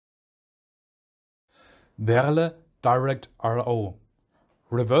WEHRLE Direct-RO,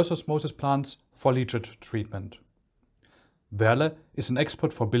 reverse osmosis plants for leachate treatment. WEHRLE is an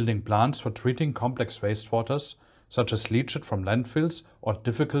expert for building plants for treating complex wastewaters, such as leachate from landfills or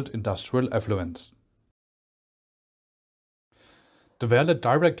difficult industrial effluents. The WEHRLE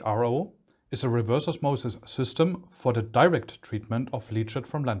Direct-RO is a reverse osmosis system for the direct treatment of leachate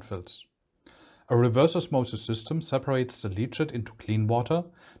from landfills. A reverse osmosis system separates the leachate into clean water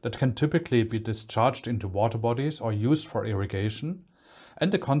that can typically be discharged into water bodies or used for irrigation,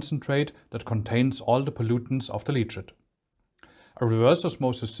 and a concentrate that contains all the pollutants of the leachate. A reverse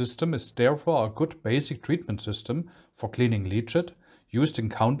osmosis system is therefore a good basic treatment system for cleaning leachate, used in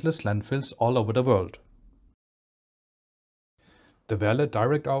countless landfills all over the world. The WEHRLE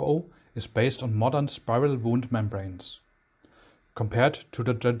Direct-RO is based on modern spiral wound membranes. Compared to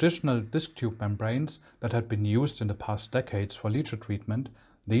the traditional disc tube membranes that had been used in the past decades for leachate treatment,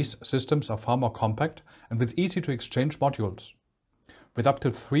 these systems are far more compact and with easy-to-exchange modules. With up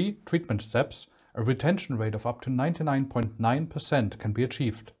to 3 treatment steps, a retention rate of up to 99.9% can be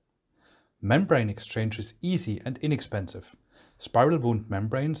achieved. Membrane exchange is easy and inexpensive. Spiral wound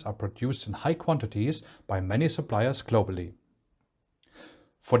membranes are produced in high quantities by many suppliers globally.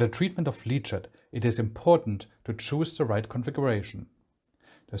 For the treatment of leachate, it is important to choose the right configuration.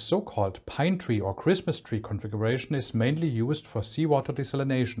 The so-called pine tree or Christmas tree configuration is mainly used for seawater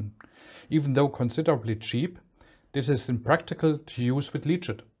desalination. Even though considerably cheap, this is impractical to use with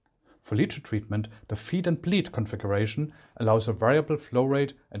leachate. For leachate treatment, the feed and bleed configuration allows a variable flow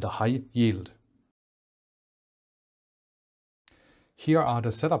rate and a high yield. Here are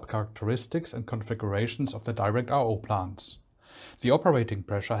the setup characteristics and configurations of the Direct-RO plants. The operating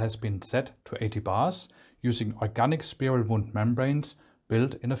pressure has been set to 80 bars using organic spiral wound membranes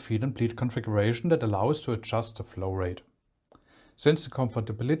built in a feed and bleed configuration that allows to adjust the flow rate. Since the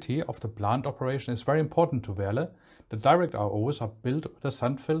comfortability of the plant operation is very important to WEHRLE, the Direct-ROs are built with a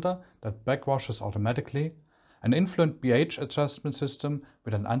sand filter that backwashes automatically, an influent pH adjustment system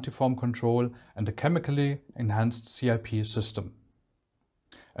with an antiform control, and a chemically enhanced CIP system.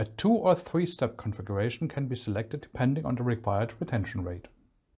 A 2- or 3-step configuration can be selected depending on the required retention rate.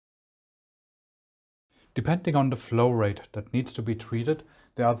 Depending on the flow rate that needs to be treated,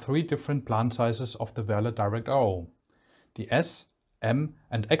 there are 3 different plant sizes of the WEHRLE Direct-RO. The S, M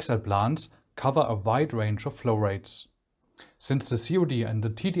and XL plants cover a wide range of flow rates. Since the COD and the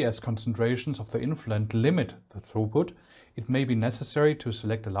TDS concentrations of the influent limit the throughput, it may be necessary to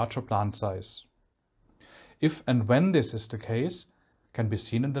select a larger plant size. If and when this is the case, can be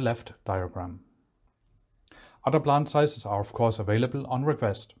seen in the left diagram. Other plant sizes are of course available on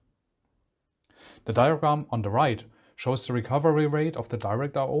request. The diagram on the right shows the recovery rate of the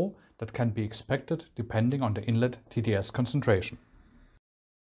Direct-RO that can be expected depending on the inlet TDS concentration.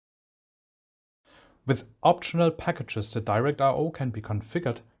 With optional packages, the Direct-RO can be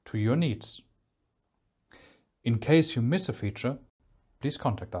configured to your needs. In case you miss a feature, please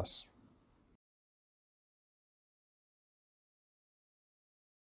contact us.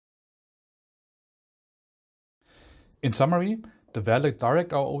 In summary, the WEHRLE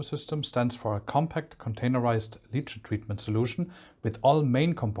Direct-RO system stands for a compact containerized leachate treatment solution with all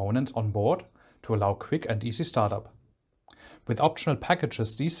main components on board to allow quick and easy startup. With optional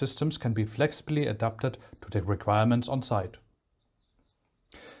packages, these systems can be flexibly adapted to the requirements on site.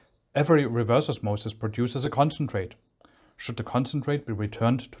 Every reverse osmosis produces a concentrate. Should the concentrate be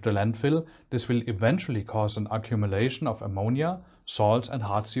returned to the landfill, this will eventually cause an accumulation of ammonia, salts and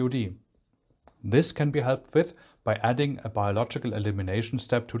hard COD. This can be helped with by adding a biological elimination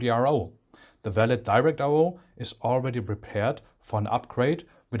step to the RO. The WEHRLE Direct-RO is already prepared for an upgrade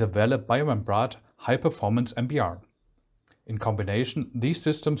with a WEHRLE biomembran high-performance MBR. In combination, these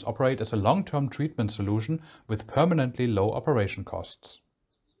systems operate as a long-term treatment solution with permanently low operation costs.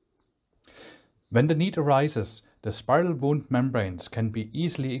 When the need arises, the spiral wound membranes can be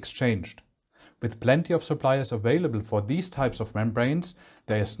easily exchanged. With plenty of suppliers available for these types of membranes,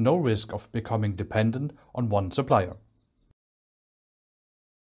 there is no risk of becoming dependent on one supplier.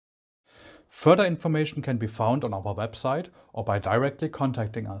 Further information can be found on our website or by directly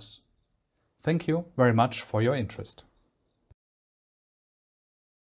contacting us. Thank you very much for your interest.